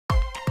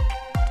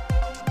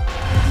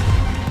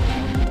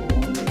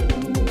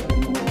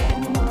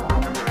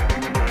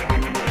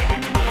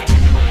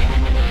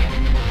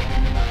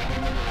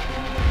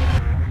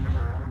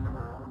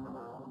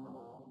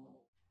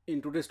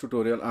today's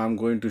tutorial, I'm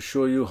going to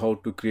show you how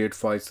to create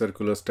 5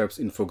 circular steps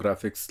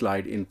infographic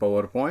slide in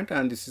PowerPoint,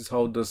 and this is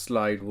how the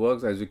slide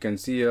works. As you can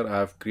see here, I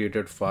have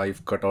created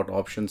 5 cutout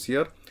options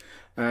here,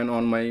 and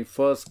on my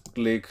first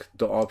click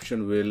the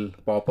option will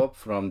pop up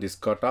from this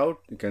cutout.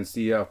 You can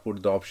see I've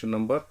put the option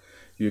number.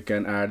 You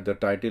can add the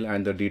title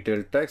and the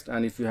detailed text,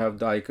 and if you have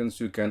the icons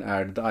you can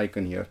add the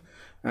icon here.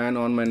 And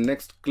on my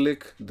next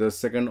click the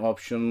second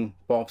option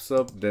pops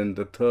up, then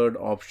the third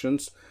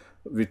options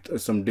with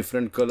some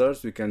different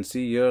colors. You can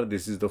see here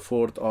this is the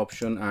fourth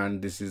option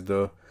and this is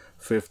the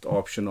fifth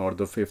option or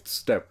the fifth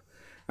step.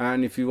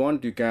 And if you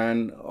want, you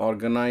can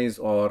organize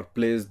or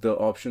place the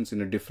options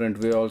in a different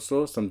way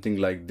also. Something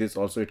like this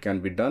also it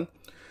can be done.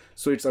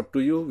 So it's up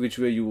to you which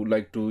way you would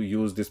like to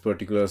use this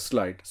particular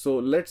slide. So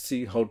let's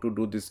see how to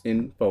do this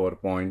in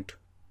PowerPoint.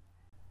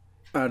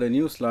 Add a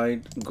new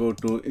slide, go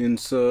to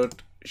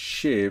Insert,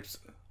 Shapes.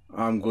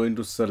 I'm going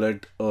to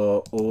select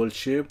a oval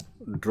shape.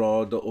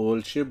 Draw the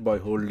oval shape by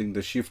holding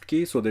the shift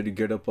key so that you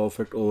get a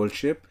perfect oval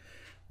shape,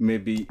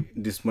 maybe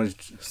this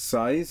much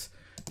size.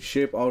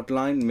 Shape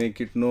outline,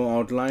 make it no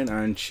outline,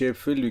 and shape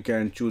fill, you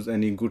can choose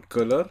any good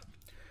color,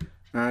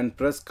 and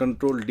press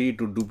Ctrl D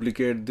to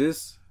duplicate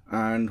this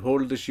and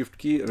hold the shift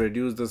key,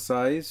 reduce the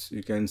size.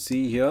 You can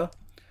see here,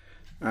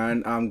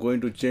 and I'm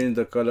going to change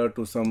the color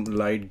to some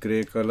light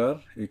gray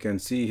color. You can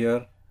see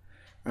here,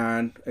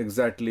 and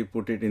exactly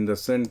put it in the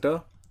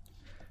center.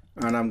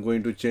 And I'm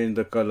going to change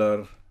the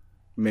color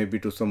maybe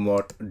to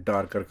somewhat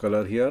darker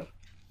color here,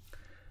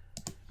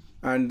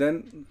 and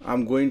then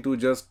I'm going to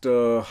just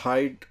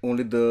hide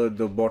only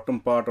the bottom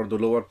part or the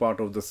lower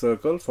part of the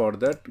circle. For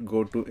that,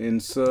 go to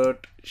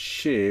Insert,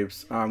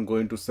 Shapes. I'm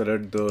going to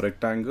select the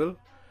rectangle,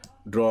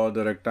 draw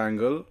the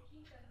rectangle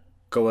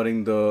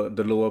covering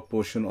the lower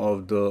portion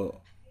of the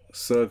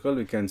circle.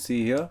 You can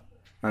see here,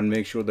 and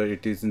make sure that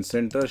it is in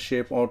center.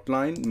 Shape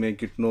outline,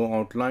 make it no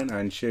outline,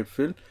 and shape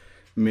fill,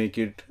 make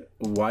it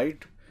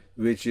white,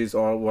 which is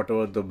or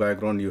whatever the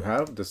background you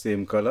have, the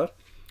same color.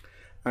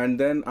 And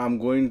then I'm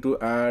going to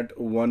add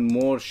one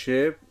more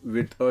shape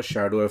with a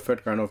shadow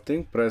effect kind of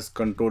thing. Press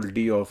Ctrl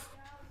D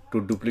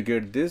to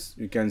duplicate this.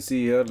 You can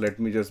see here, let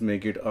me just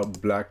make it a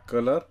black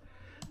color.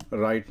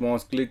 Right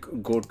mouse click,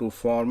 go to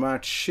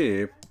Format,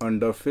 Shape,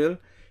 under Fill,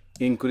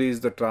 increase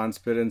the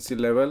transparency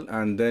level,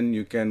 and then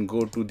you can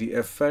go to the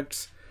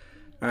Effects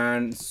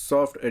and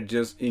Soft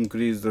Edges,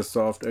 increase the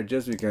soft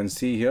edges. You can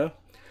see here.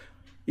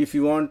 If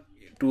you want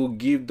to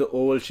give the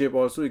oval shape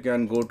also, you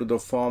can go to the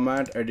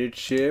Format, Edit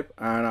Shape,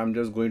 and I'm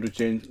just going to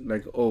change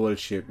like oval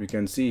shape. You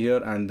can see here,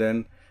 and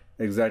then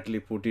exactly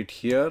put it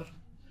here,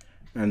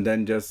 and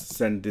then just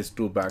send this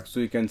to back. So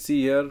you can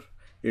see here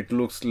it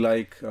looks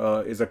like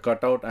is a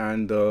cutout,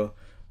 and the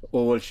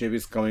oval shape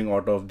is coming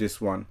out of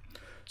this one.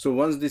 So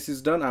once this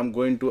is done, I'm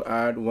going to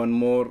add one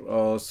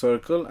more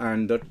circle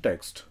and the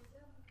text.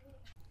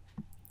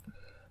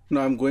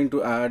 Now I'm going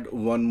to add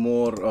one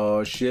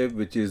more shape,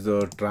 which is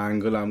the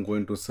triangle. I'm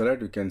going to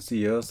select. You can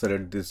see here,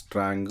 select this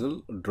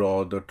triangle,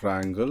 draw the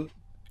triangle,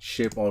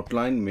 shape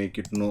outline, make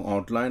it no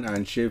outline,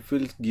 and shape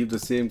fill, give the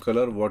same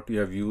color what you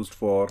have used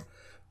for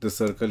the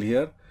circle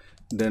here.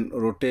 Then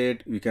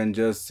rotate, you can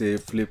just say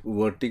flip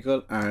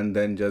vertical, and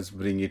then just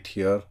bring it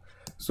here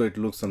so it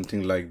looks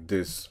something like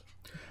this.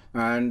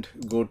 And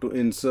go to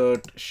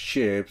Insert,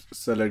 Shapes,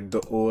 select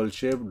the oval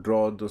shape,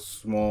 draw the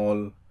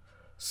small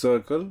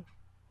circle,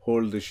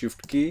 hold the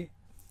shift key.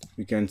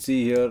 You can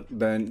see here,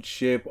 then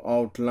shape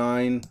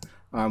outline,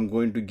 I'm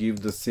going to give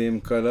the same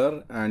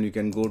color, and you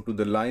can go to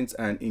the lines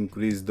and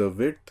increase the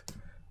width.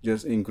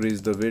 Just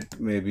increase the width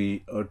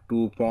maybe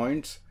 2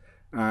 points.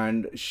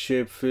 And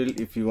shape fill,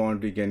 if you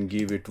want, you can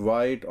give it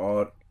white,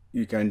 or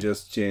you can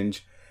just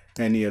change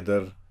any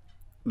other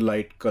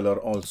light color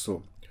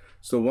also.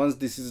 So once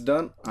this is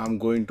done, I'm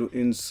going to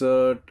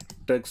insert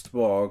text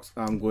box.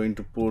 I'm going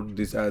to put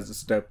this as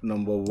step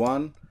number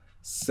 1.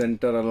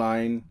 Center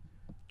align,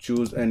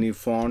 choose any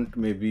font.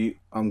 Maybe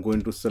I'm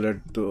going to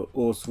select the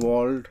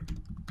Oswald.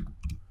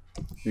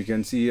 You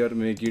can see here,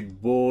 make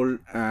it bold,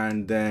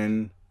 and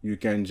then you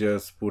can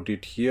just put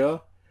it here,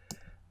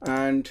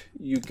 and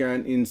you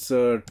can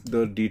insert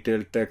the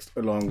detailed text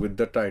along with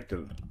the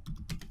title.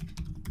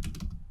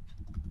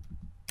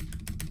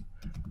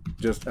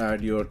 Just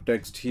add your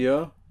text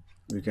here.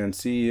 You can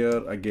see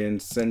here again,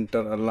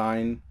 center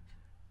align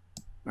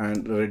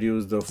and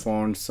reduce the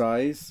font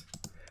size.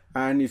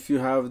 And if you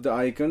have the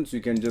icons,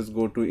 you can just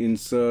go to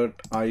Insert,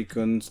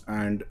 Icons,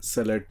 and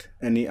select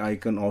any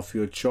icon of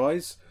your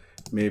choice.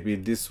 Maybe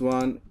this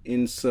one,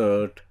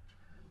 Insert.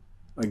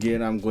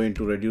 Again, I'm going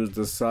to reduce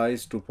the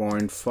size to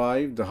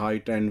 0.5, the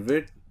height and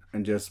width,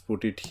 and just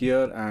put it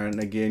here,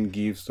 and again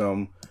give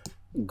some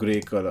gray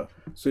color.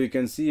 So you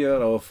can see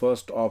here our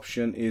first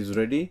option is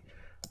ready.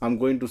 I'm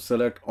going to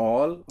select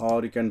all,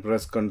 or you can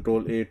press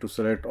Ctrl A to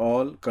select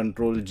all,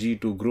 Ctrl G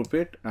to group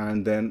it,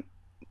 and then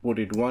put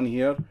it one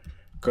here.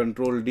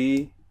 Ctrl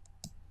D,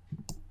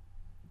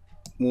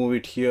 move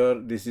it here.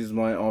 This is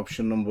my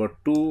option number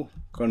 2.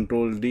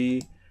 Ctrl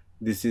D,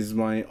 this is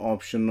my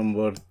option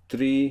number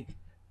 3.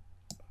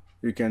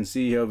 You can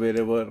see here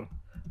wherever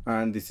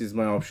and this is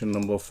my option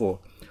number 4.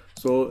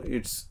 So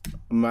it's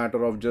a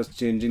matter of just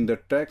changing the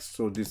text.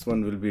 So this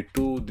one will be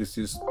 2, this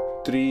is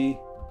 3,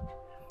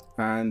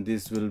 and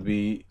this will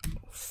be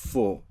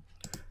 4.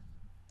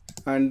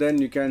 And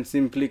then you can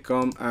simply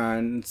come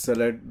and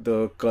select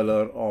the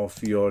color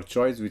of your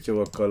choice,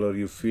 whichever color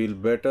you feel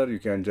better. You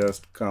can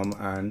just come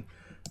and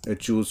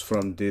choose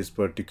from this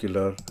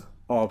particular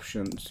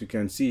options. You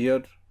can see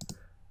here,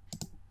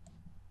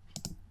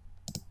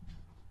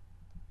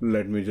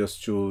 let me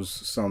just choose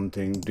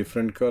something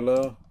different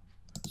color,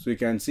 so you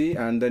can see,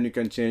 and then you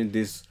can change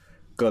these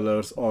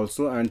colors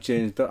also and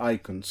change the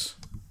icons.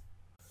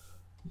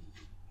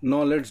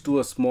 Now let's do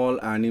a small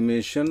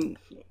animation.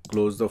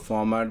 Close the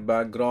format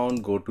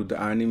background, go to the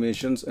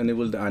animations,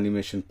 enable the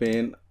animation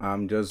pane.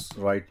 I'm just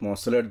right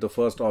mouse, select the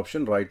first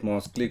option, right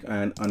mouse click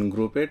and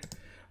ungroup it,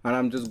 and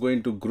I'm just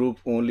going to group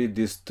only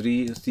these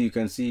 3. See, you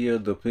can see here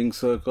the pink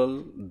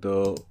circle,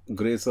 the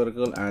gray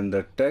circle, and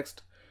the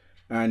text,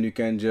 and you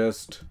can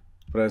just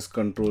press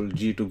Ctrl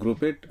G to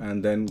group it,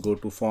 and then go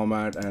to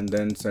format and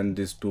then send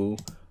this to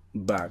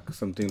back,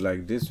 something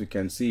like this. You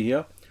can see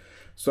here.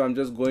 So I'm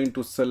just going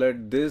to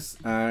select this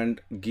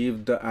and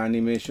give the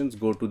animations,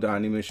 go to the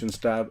animations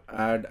tab,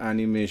 add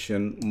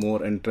animation,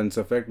 more entrance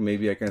effect.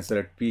 Maybe I can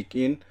select peek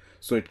in,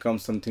 so it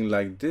comes something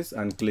like this,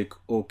 and click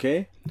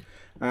OK.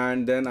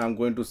 And then I'm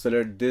going to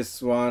select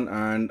this one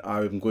and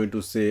I'm going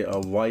to say a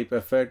wipe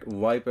effect.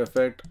 Wipe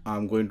effect,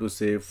 I'm going to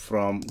say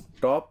from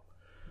top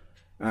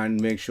and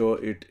make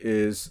sure it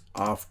is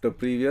after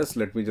previous.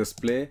 Let me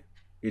just play.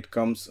 It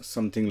comes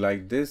something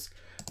like this,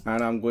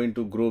 and I'm going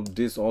to group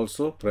this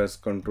also, press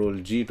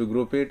Ctrl G to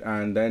group it,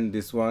 and then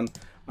this one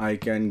I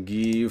can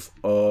give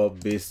a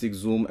basic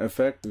zoom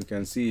effect. You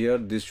can see here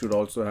this should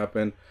also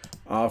happen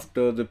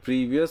after the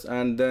previous,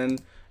 and then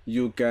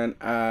you can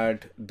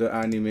add the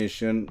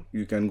animation.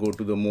 You can go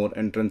to the more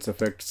entrance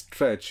effect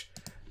stretch,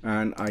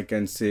 and I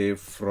can say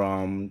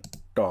from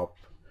top,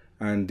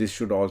 and this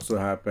should also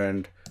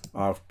happen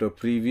after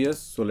previous.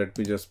 So let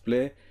me just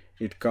play.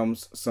 It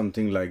comes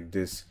something like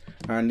this,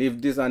 and if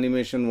this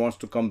animation wants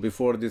to come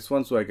before this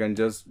one, so I can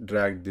just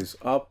drag this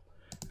up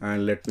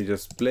and let me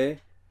just play.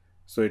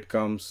 So it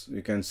comes,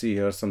 you can see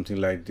here something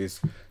like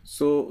this.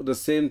 So the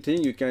same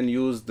thing, you can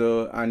use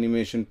the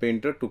animation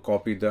painter to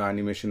copy the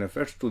animation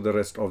effects to the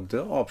rest of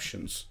the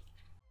options.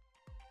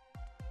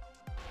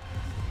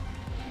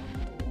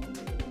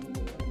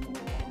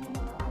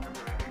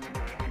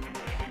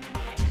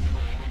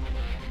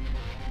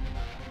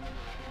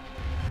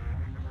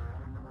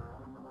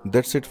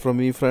 That's it from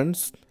me,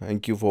 friends.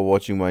 Thank you for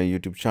watching my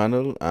YouTube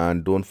channel,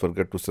 and don't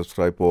forget to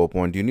subscribe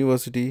PowerPoint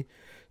University.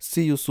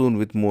 See you soon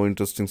with more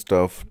interesting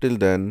stuff. Till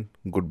then,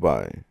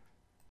 goodbye.